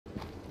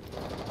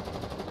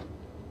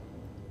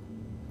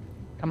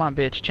Come on,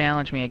 bitch,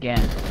 challenge me again.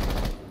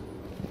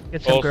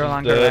 Get some Pulse girl is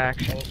on girl dead.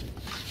 action.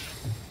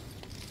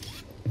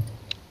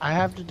 I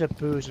have the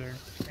diffuser.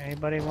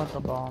 Anybody want the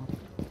bomb?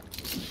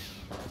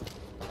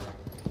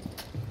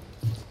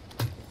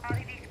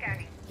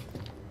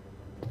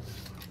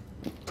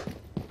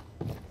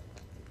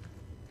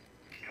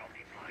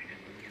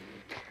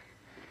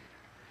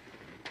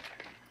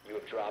 You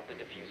have dropped the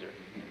diffuser.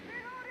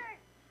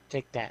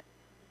 Take that.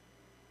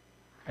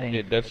 I think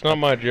Yeah, that's not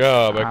my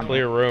job. I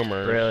clear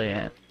rumors.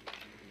 brilliant.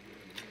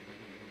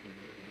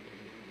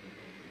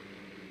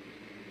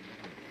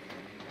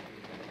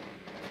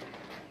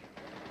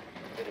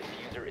 The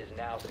diffuser is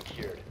now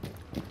secured.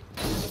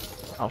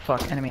 Oh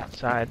fuck, enemy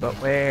outside, but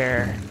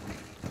where?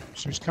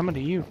 She's coming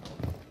to you.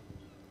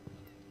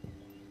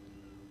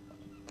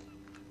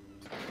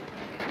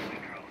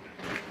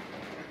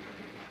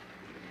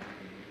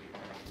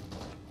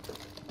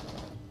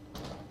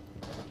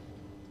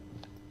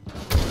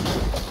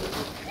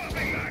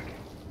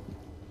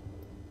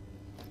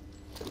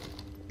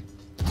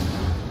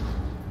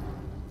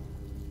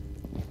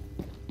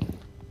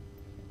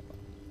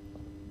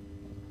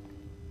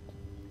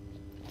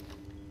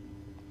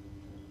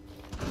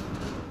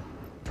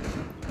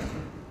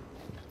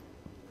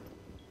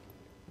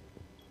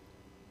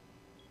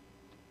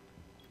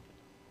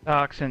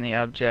 Doc's in the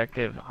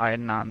objective,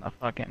 hiding on the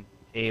fucking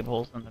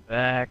tables in the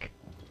back.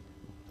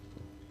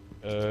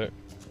 And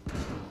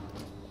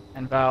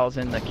Val's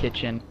in the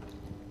kitchen.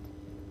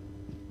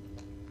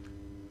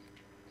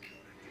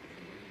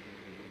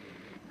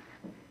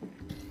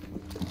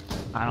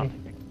 I don't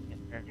think I can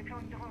get there.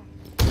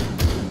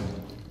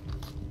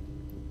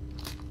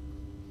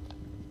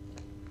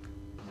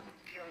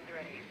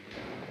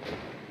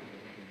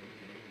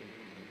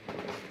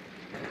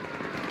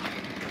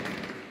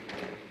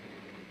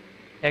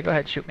 Yeah, go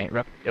ahead, shoot me,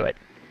 Rook. Do it.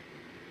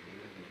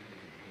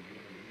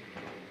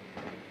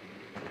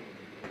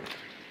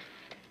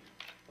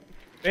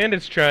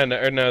 Bandit's trying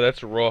to. Or no,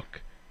 that's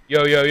Rook.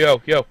 Yo, yo,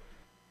 yo, yo.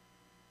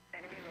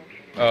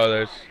 Oh,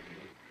 there's.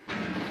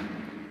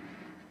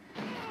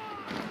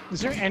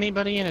 Is there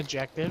anybody in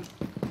objective?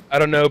 I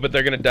don't know, but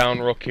they're gonna down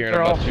Rook here in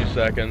They're about all 2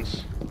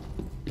 seconds.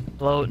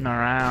 Floating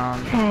around.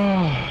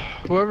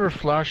 Whoever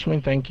flashed me,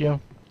 thank you.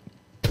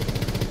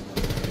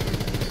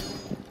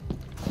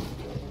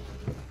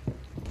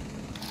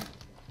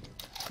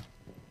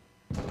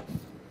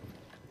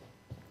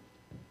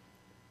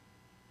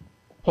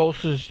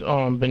 Pulse is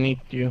beneath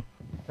you,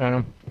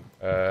 Phantom.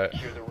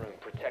 Secure the room.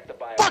 Protect the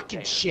bio Fucking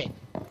container. shit!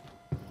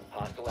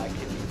 Hostile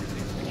activity.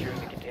 Secure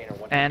the container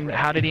once And it's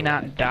how ready. did he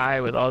not die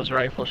with all his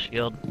rifle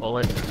shield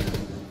bullets?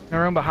 In the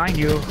room behind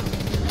you.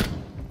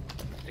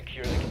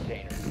 Secure the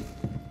container.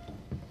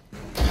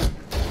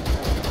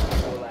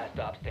 4 last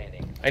stop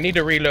standing. I need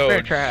to Bear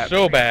reload trap.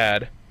 so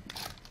bad.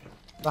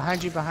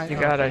 Behind you, behind You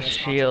you. got a Okay, that's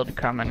shield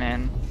coming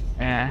in.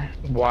 Yeah.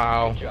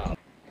 Wow. Good job.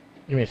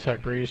 Give me a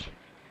sec, Breeze.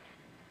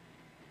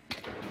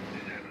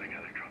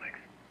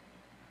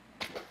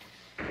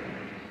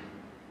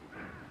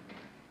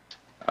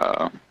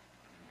 Uh-oh.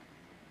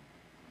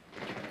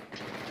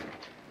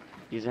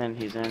 He's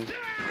in.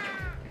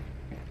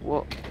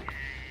 Well,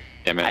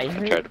 Yeah, man, I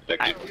tried to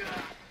pick it.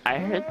 I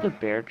heard the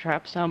bear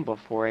trap sound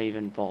before I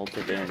even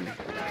vaulted in.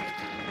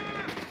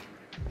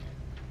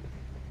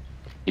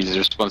 He's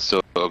supposed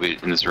to still be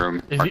in this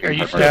room. Is he, are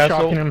you still Castle?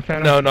 shocking him,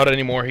 Phantom? No, not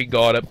anymore. He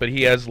got it, but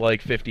he has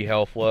like 50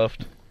 health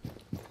left.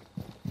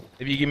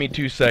 If you give me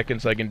 2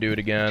 seconds, I can do it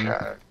again.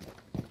 I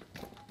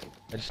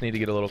just need to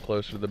get a little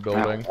closer to the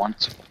building.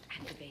 Once.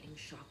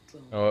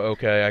 Oh,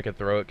 okay, I can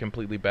throw it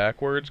completely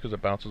backwards because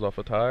it bounces off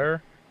a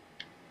tire.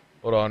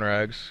 Hold on,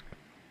 Rags.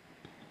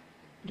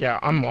 Yeah,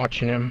 I'm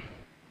watching him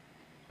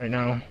right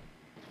now.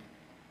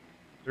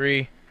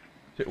 3,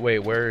 2, wait,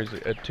 where is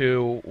it?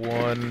 2,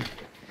 1,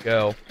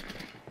 go.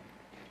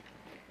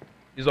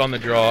 He's on the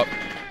drop.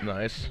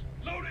 Nice.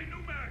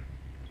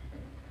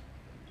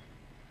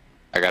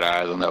 I got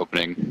eyes on the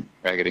opening.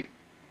 Raggedy.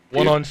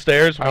 One on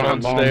stairs, one I on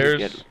don't know.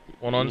 stairs,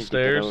 one on Need to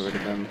get over stairs, to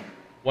them.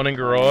 one in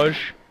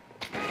garage.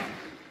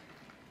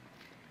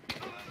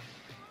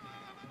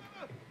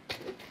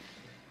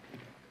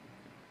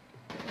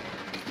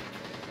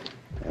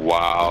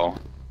 Wow.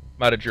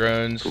 I'm out of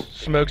drones.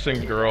 Smoke's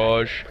in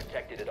garage.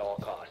 Protected at all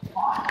costs.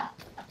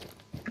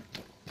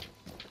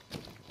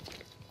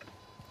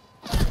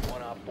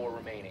 1 op 4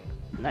 remaining.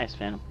 Nice,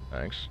 Phantom.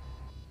 Thanks.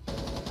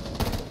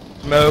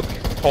 Smoke,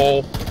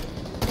 hole.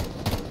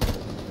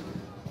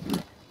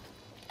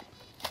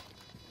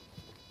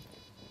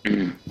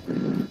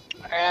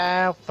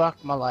 Ah,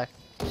 fuck my life.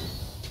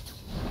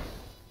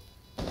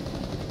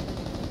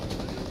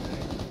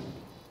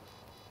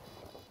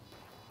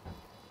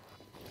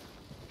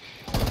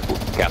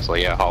 Castle,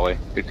 yeah, hallway.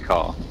 Good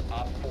call.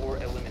 Op 4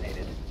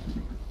 eliminated.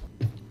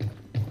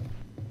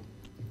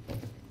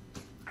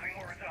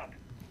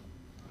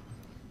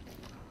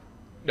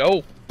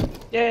 No.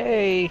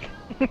 Yay!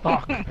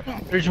 Fuck.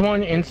 There's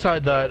one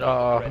inside that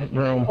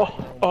room.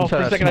 Oh, for Inside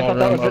a that second I small thought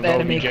that room was an of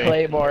enemy OBJ.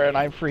 Claymore and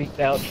I freaked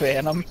out,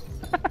 Phantom.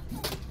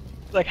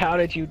 Like, how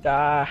did you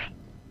die?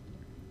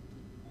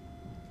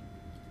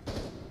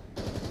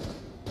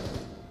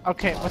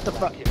 Okay, what the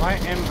fuck? Why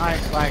am I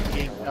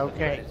lagging?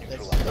 Okay,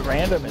 The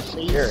random is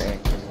scary.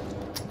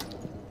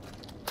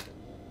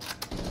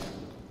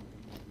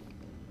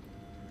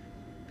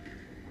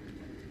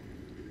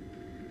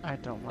 I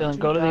don't want Dylan, to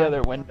go to the die.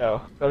 other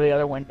window. Go to the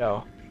other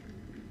window.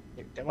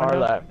 The Far window?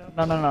 left.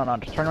 No,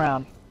 just turn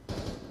around.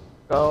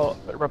 Go,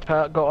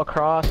 go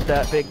across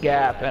that big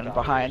gap and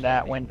behind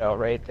that window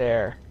right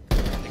there.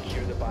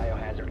 Secure the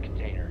biohazard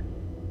container.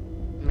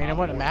 I mean, it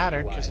wouldn't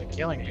matter because they're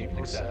killing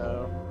people,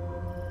 so...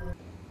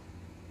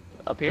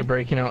 Up They're here?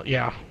 breaking out,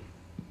 yeah.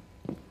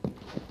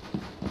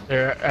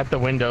 They're at the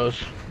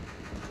windows.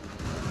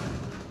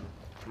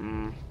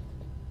 Hmm.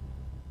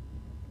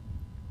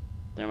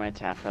 They're my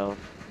half health.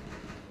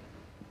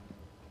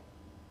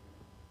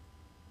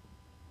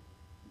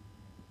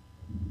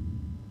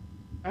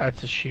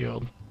 That's a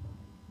shield.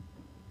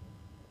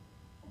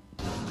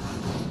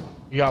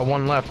 You got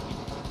one left.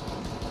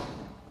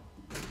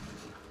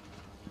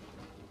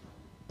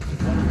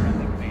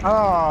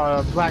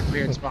 Oh,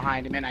 Blackbeard's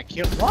behind him and I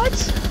killed- What?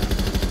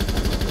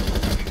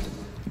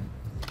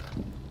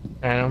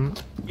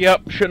 And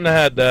Yep, shouldn't have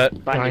had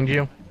that. behind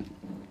you.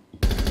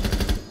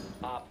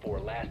 Op 4,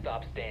 last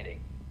stop standing.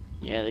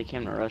 Yeah, they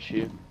came to rush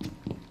you.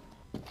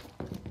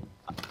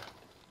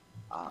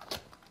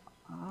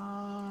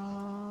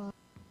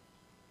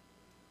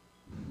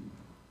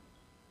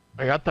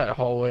 I got that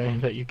hallway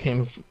that you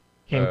came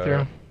Uh,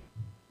 through.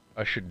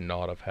 I should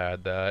not have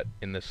had that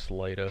in the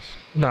slightest.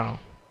 No.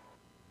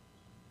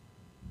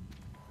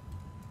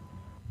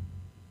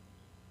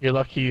 You're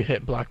lucky you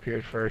hit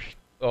Blackbeard first.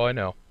 Oh, I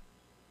know.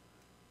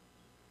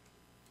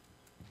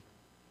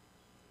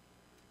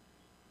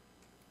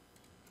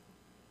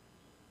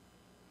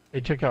 They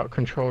took out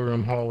control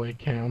room hallway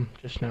cam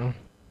just now.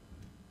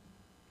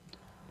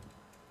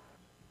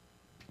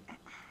 I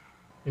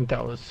think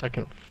that was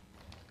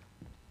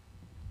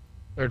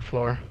third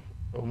floor,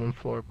 or one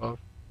floor above.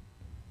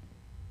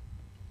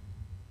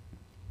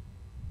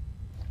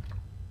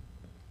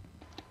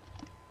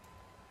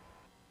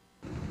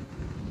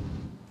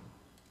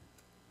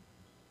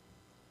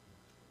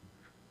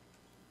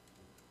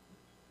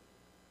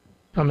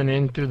 Coming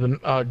in through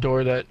the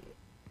door that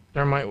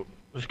Thermite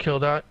was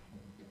killed at.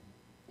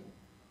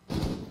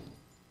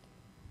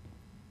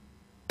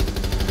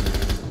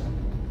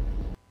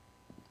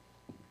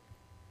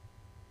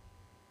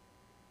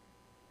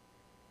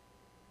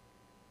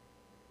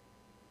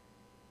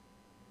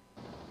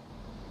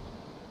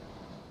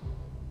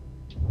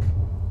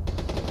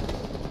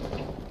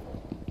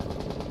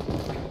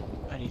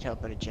 I need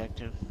help at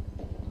objective.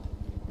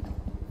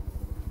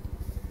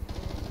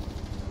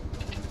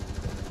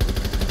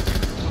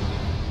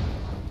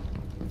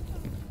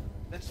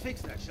 Let's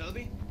fix that, shall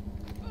we?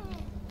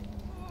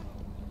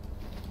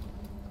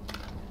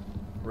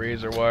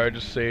 Razor wire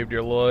just saved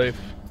your life.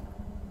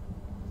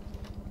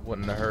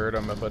 Wouldn't have hurt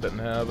him if I didn't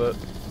have it.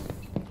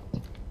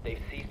 They've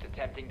ceased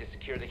attempting to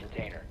secure the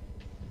container.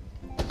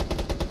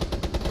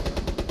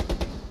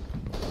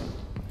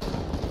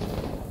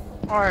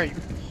 Alright,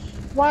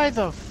 why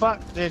the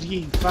fuck did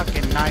he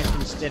fucking knife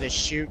instead of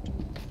shoot?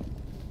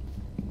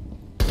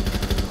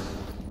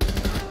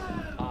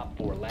 Op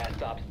 4, last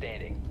stop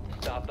standing.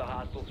 Stop the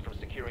hostiles from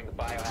securing the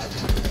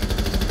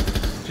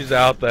biohazard. She's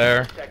out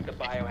there. Protect the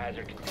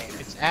biohazard container.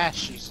 It's ass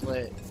she's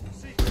lit.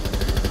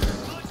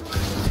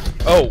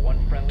 Oh,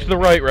 One friendly to the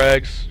right,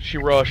 Rags. She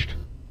rushed.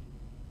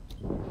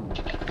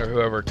 Or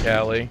whoever,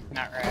 Callie.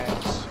 Not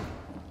rags.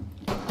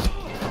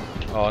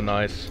 Oh,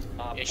 nice.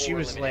 Op Yeah, 4 she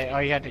was lit. eliminated.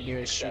 All you had to do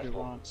Mission is shoot her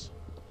successful. once.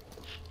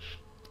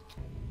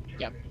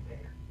 Yep.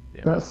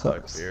 Yeah, That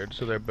sucks. Blackbeard.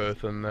 So they're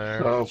both in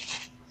there. Oh.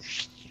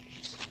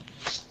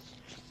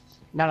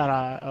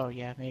 No. Oh,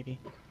 yeah, maybe.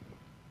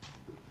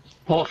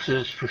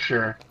 Pulses for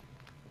sure.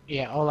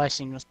 Yeah, all I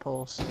seen was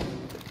pulse.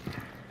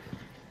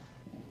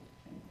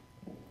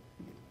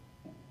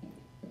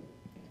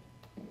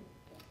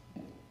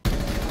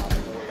 Op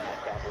 4,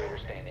 last operator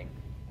standing.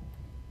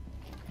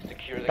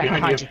 Secure the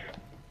Behind container.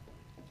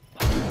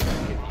 you.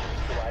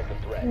 Neutralize the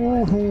threat.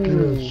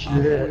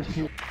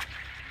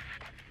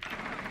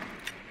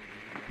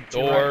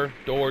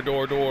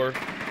 Door.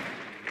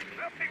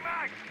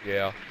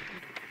 Yeah,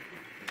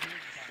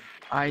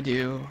 I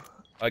do.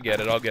 I get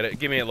it. I'll get it.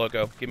 Give me it,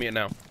 Loco. Give me it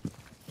now.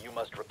 You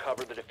must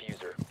recover the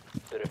diffuser.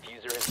 The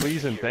diffuser has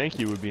Please been and secured. thank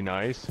you would be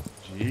nice.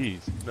 Jeez.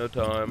 No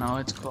time. No,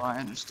 it's cool. I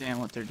understand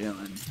what they're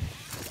doing.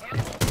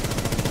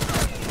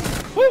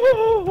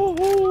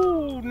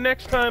 Woo!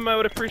 Next time I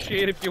would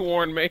appreciate if you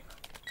warned me.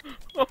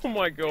 Oh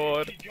my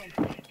god.